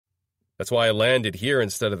That's why I landed here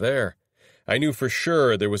instead of there. I knew for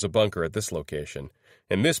sure there was a bunker at this location,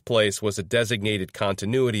 and this place was a designated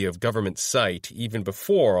continuity of government site even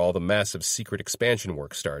before all the massive secret expansion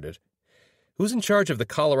work started. Who's in charge of the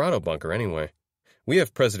Colorado bunker, anyway? We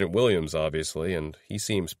have President Williams, obviously, and he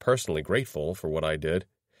seems personally grateful for what I did.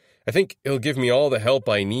 I think he'll give me all the help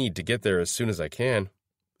I need to get there as soon as I can.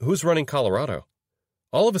 Who's running Colorado?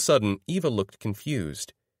 All of a sudden, Eva looked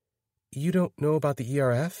confused. You don't know about the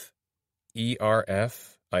ERF?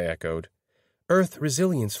 ERF? I echoed. Earth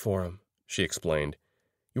Resilience Forum, she explained.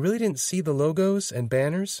 You really didn't see the logos and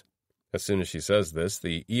banners? As soon as she says this,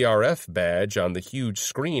 the ERF badge on the huge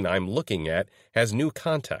screen I'm looking at has new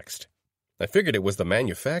context. I figured it was the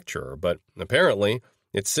manufacturer, but apparently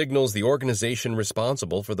it signals the organization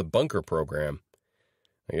responsible for the bunker program.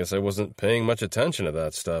 I guess I wasn't paying much attention to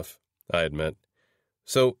that stuff, I admit.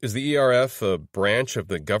 So, is the ERF a branch of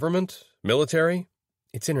the government? Military?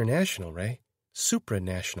 It's international, Ray.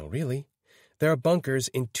 Supranational, really. There are bunkers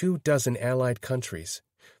in 24 allied countries.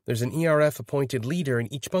 There's an ERF-appointed leader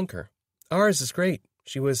in each bunker. Ours is great.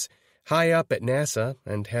 She was high up at NASA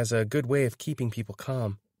and has a good way of keeping people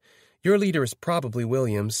calm. Your leader is probably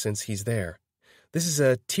Williams, since he's there. This is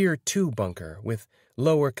a Tier 2 bunker with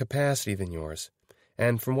lower capacity than yours.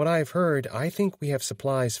 And from what I've heard, I think we have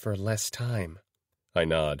supplies for less time. I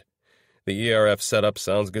nod. The ERF setup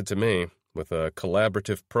sounds good to me, with a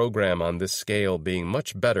collaborative program on this scale being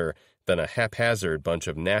much better than a haphazard bunch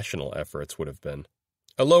of national efforts would have been.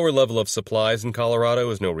 A lower level of supplies in Colorado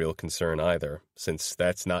is no real concern either, since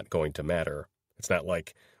that's not going to matter. It's not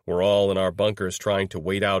like we're all in our bunkers trying to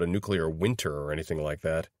wait out a nuclear winter or anything like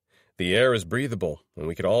that. The air is breathable, and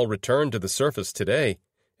we could all return to the surface today,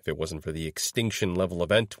 if it wasn't for the extinction-level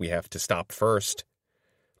event we have to stop first.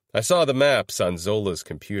 I saw the maps on Zola's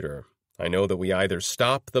computer. I know that we either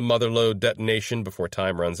stop the motherlode detonation before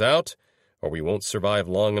time runs out, or we won't survive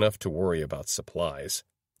long enough to worry about supplies.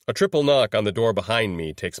 A triple knock on the door behind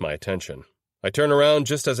me takes my attention. I turn around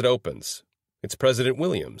just as it opens. It's President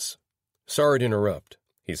Williams. Sorry to interrupt,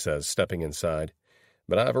 he says, stepping inside,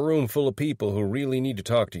 but I have a room full of people who really need to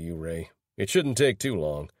talk to you, Ray. It shouldn't take too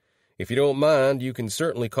long. If you don't mind, you can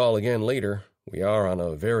certainly call again later. We are on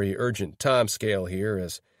a very urgent timescale here,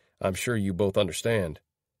 as I'm sure you both understand.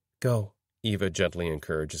 Go, Eva gently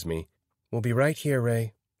encourages me. We'll be right here,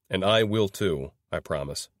 Ray. And I will too, I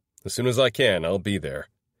promise. As soon as I can, I'll be there.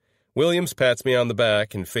 Williams pats me on the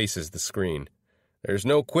back and faces the screen. There's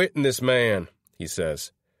no quitting this man, he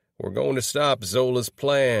says. We're going to stop Zola's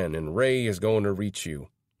plan, and Ray is going to reach you.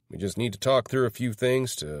 We just need to talk through a few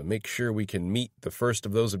things to make sure we can meet the first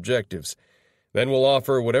of those objectives. Then we'll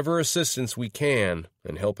offer whatever assistance we can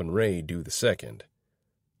and helping Ray do the second.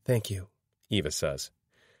 Thank you, Eva says.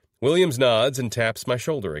 Williams nods and taps my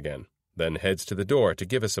shoulder again, then heads to the door to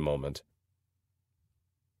give us a moment.